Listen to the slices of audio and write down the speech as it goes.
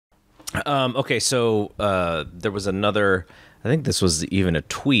Okay, so there was another, I think this was even a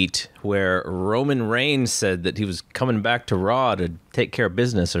tweet where Roman Reigns said that he was coming back to Raw to take care of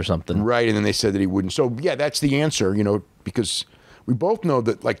business or something. Right, and then they said that he wouldn't. So, yeah, that's the answer, you know, because we both know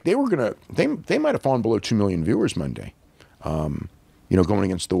that, like, they were going to, they might have fallen below 2 million viewers Monday, you know, going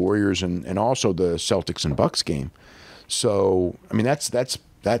against the Warriors and also the Celtics and Bucks game. So, I mean,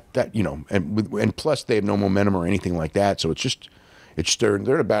 that you know, and plus they have no momentum or anything like that. So they're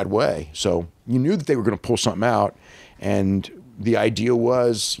in a bad way. So you knew that they were going to pull something out, and the idea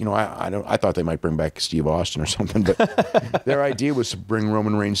was, you know, I thought they might bring back Steve Austin or something, but their idea was to bring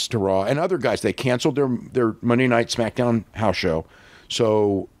Roman Reigns to Raw and other guys. They canceled their Monday Night SmackDown house show,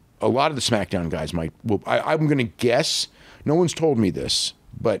 so a lot of the SmackDown guys might. Well, I'm going to guess. No one's told me this,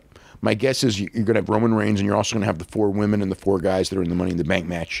 but my guess is you're going to have Roman Reigns, and you're also going to have the 4 women and the 4 guys that are in the Money in the Bank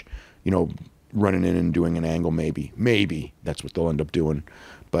match, you know, running in and doing an angle. Maybe that's what they'll end up doing.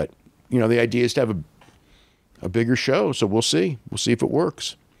 But, you know, the idea is to have a bigger show, so we'll see. We'll see if it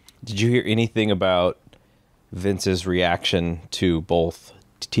works. Did you hear anything about Vince's reaction to both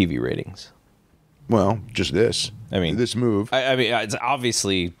TV ratings? Well, just this. I mean, this move. I mean, it's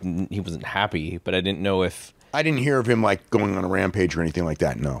obviously he wasn't happy, but I didn't know if... I didn't hear of him, like, going on a rampage or anything like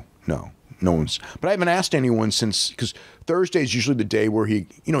that. No one's. But I haven't asked anyone since, because Thursday is usually the day where he,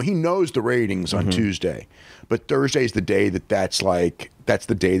 you know, he knows the ratings on Tuesday, but Thursday is the day that's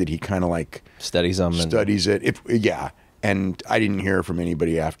the day that he kind of like studies them, studies it. And I didn't hear from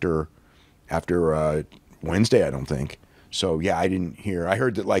anybody after Wednesday, I don't think. So yeah, I didn't hear. I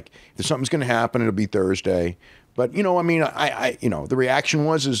heard that, like, if something's going to happen, it'll be Thursday. But, you know, I mean, I you know, the reaction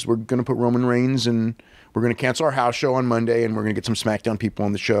is we're going to put Roman Reigns, and we're going to cancel our house show on Monday, and we're going to get some SmackDown people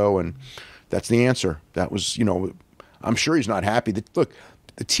on the show, and that's the answer. That was, you know, I'm sure he's not happy. Look,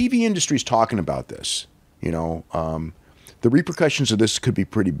 the TV industry is talking about this. You know, the repercussions of this could be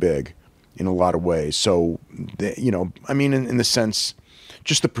pretty big in a lot of ways. So, you know, I mean, in the sense,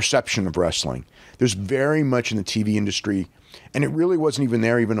 just the perception of wrestling. There's very much in the TV industry, and it really wasn't even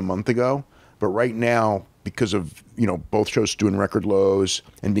there even a month ago, but right now, because of, you know, both shows doing record lows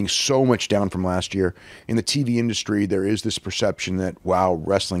and being so much down from last year, in the TV industry, there is this perception that, wow,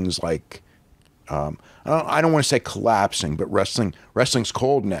 wrestling's like, I don't want to say collapsing, but wrestling's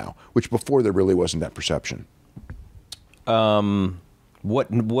cold now, which before there really wasn't that perception. What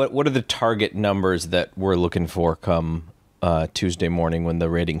are the target numbers that we're looking for come Tuesday morning when the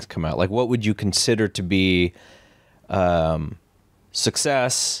ratings come out? Like, what would you consider to be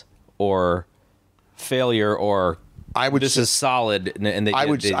success or failure, or this is solid, and I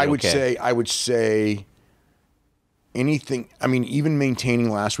would say anything. I mean, even maintaining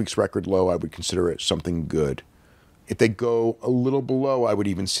last week's record low, I would consider it something good. If they go a little below, I would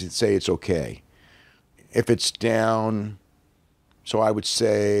even say it's okay. If it's down, so I would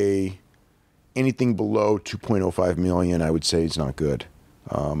say anything below 2.05 million, I would say it's not good.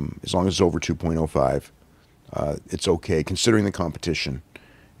 As long as it's over 2.05, it's okay considering the competition.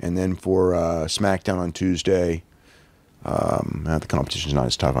 And then for SmackDown on Tuesday, the competition's not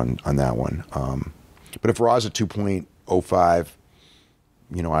as tough on that one. But if Raw's at 2.05,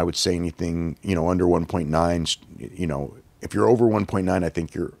 you know, I would say anything, you know, under 1.9, you know, if you're over 1.9, I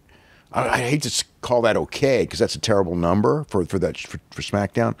think you're, I hate to call that okay, because that's a terrible number for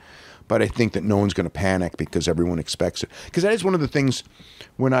SmackDown. But I think that no one's going to panic because everyone expects it. Because that is one of the things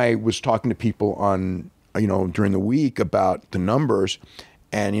when I was talking to people on, you know, during the week about the numbers.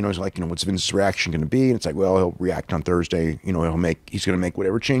 And, you know, it's like, you know, what's Vince's reaction going to be? And it's like, well, he'll react on Thursday. You know, he's going to make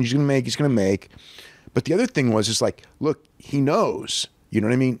whatever change he's going to make. But the other thing was, it's like, look, he knows. You know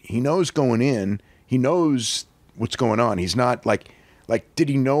what I mean? He knows going in. He knows what's going on. He's not like, did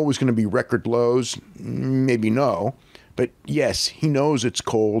he know it was going to be record lows? Maybe no. But yes, he knows it's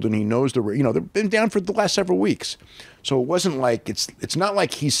cold, and he knows you know, they've been down for the last several weeks. So it wasn't like, it's not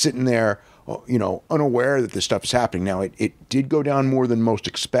like he's sitting there, you know, unaware that this stuff is happening. Now, it did go down more than most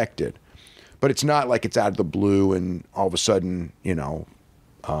expected, but it's not like it's out of the blue and all of a sudden, you know,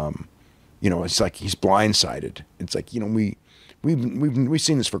 it's like he's blindsided. It's like, you know, we've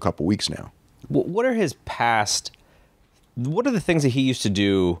seen this for a couple weeks now. What are the things that he used to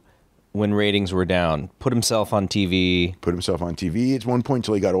do when ratings were down? Put himself on TV. Put himself on TV at one point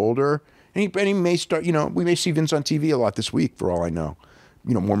until he got older, and he may start. You know, we may see Vince on TV a lot this week, for all I know.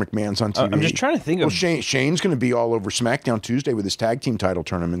 You know, more McMahon's on TV. I'm just trying to think of... Shane's going to be all over SmackDown Tuesday with his tag team title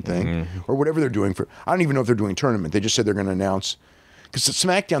tournament thing, or whatever they're doing for... I don't even know if they're doing tournament. They just said they're going to announce... Because at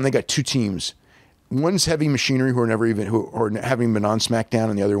SmackDown, they got 2 teams. One's Heavy Machinery, who haven't been on SmackDown,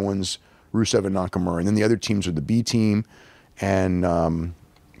 and the other one's Rusev and Nakamura. And then the other teams are the B team and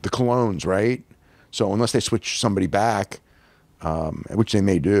the Colognes, right? So unless they switch somebody back, which they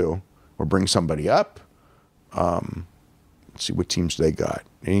may do, or bring somebody up. Let's see what teams they got.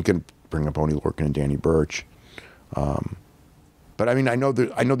 And you can bring up Oney Lorcan and Danny Burch. But I mean, I know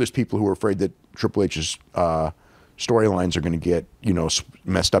there's people who are afraid that Triple H's storylines are going to get,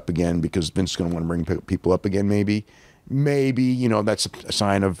 messed up again because Vince is going to want to bring people up again. Maybe, that's a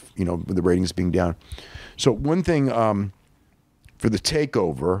sign of, the ratings being down. So one thing for the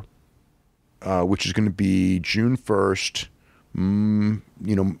takeover, which is going to be June 1st,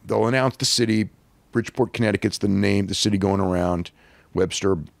 they'll announce the city. Bridgeport, Connecticut's the city going around.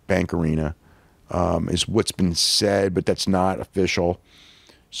 Webster Bank Arena is what's been said, but that's not official.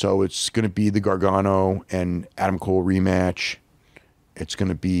 So it's going to be the Gargano and Adam Cole rematch. It's going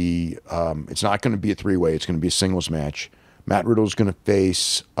to be, it's not going to be a three-way. It's going to be a singles match. Matt Riddle's going to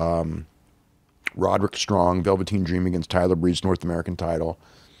face Roderick Strong, Velveteen Dream against Tyler Breeze, North American title.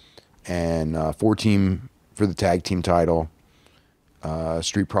 And 4-team for the tag team title.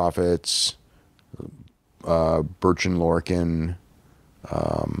 Street Profits, Birch and Lorcan.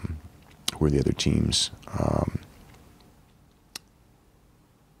 Who are the other teams?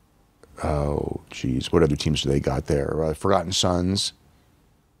 Oh, geez. What other teams do they got there? Forgotten Sons.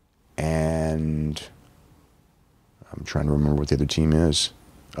 And I'm trying to remember what the other team is.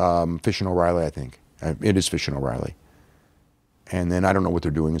 Fish and O'Reilly, I think. It is Fish and O'Reilly. And then I don't know what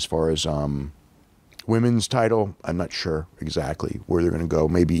they're doing as far as women's title. I'm not sure exactly where they're going to go.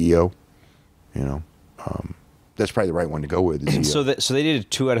 Maybe EO. That's probably the right one to go with. Is EO. So they did a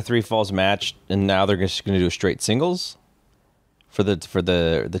 2 out of 3 falls match, and now they're just going to do a straight singles for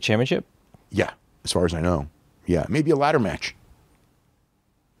the championship. Yeah, as far as I know. Yeah, maybe a ladder match.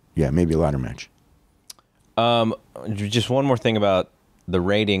 Just one more thing about the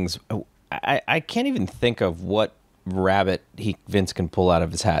ratings. I can't even think of what rabbit Vince can pull out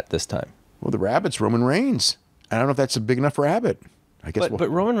of his hat this time. Well, the rabbit's Roman Reigns. I don't know if that's a big enough rabbit. I guess. But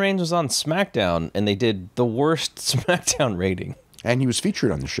Roman Reigns was on SmackDown, and they did the worst SmackDown rating. And he was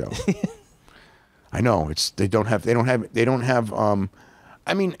featured on the show. I know they don't have. I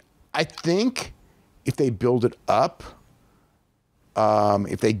mean, I think if they build it up,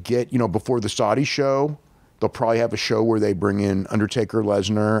 if they get before the Saudi show, they'll probably have a show where they bring in Undertaker,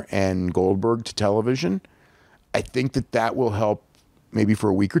 Lesnar, and Goldberg to television. I think that will help maybe for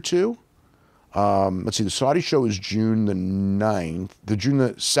a week or two. Let's see, the Saudi show is June the 9th, June the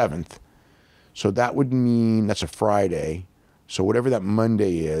 7th. So that would mean that's a Friday. So whatever that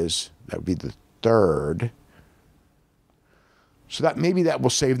Monday is, that would be the 3rd. So maybe that will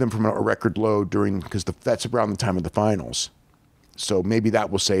save them from a record low because that's around the time of the finals. So maybe that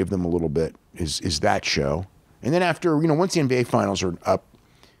will save them a little bit, is that show. And then after, once the NBA finals are up,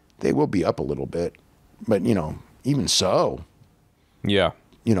 they will be up a little bit. But, even so. Yeah.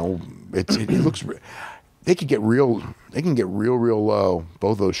 It looks, they can get real low,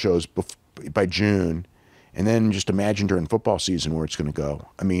 both those shows by June. And then just imagine during football season where it's going to go.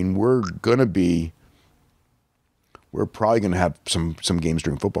 I mean, we're probably going to have some games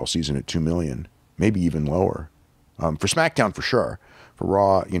during football season at 2 million, maybe even lower. For SmackDown, for sure. For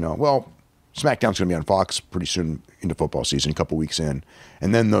Raw, SmackDown's going to be on Fox pretty soon into football season, a couple weeks in.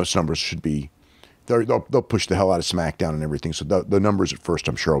 And then those numbers should be, they'll push the hell out of SmackDown and everything. So the numbers at first,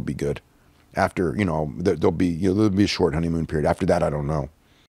 I'm sure, will be good. After, there'll be a short honeymoon period. After that, I don't know.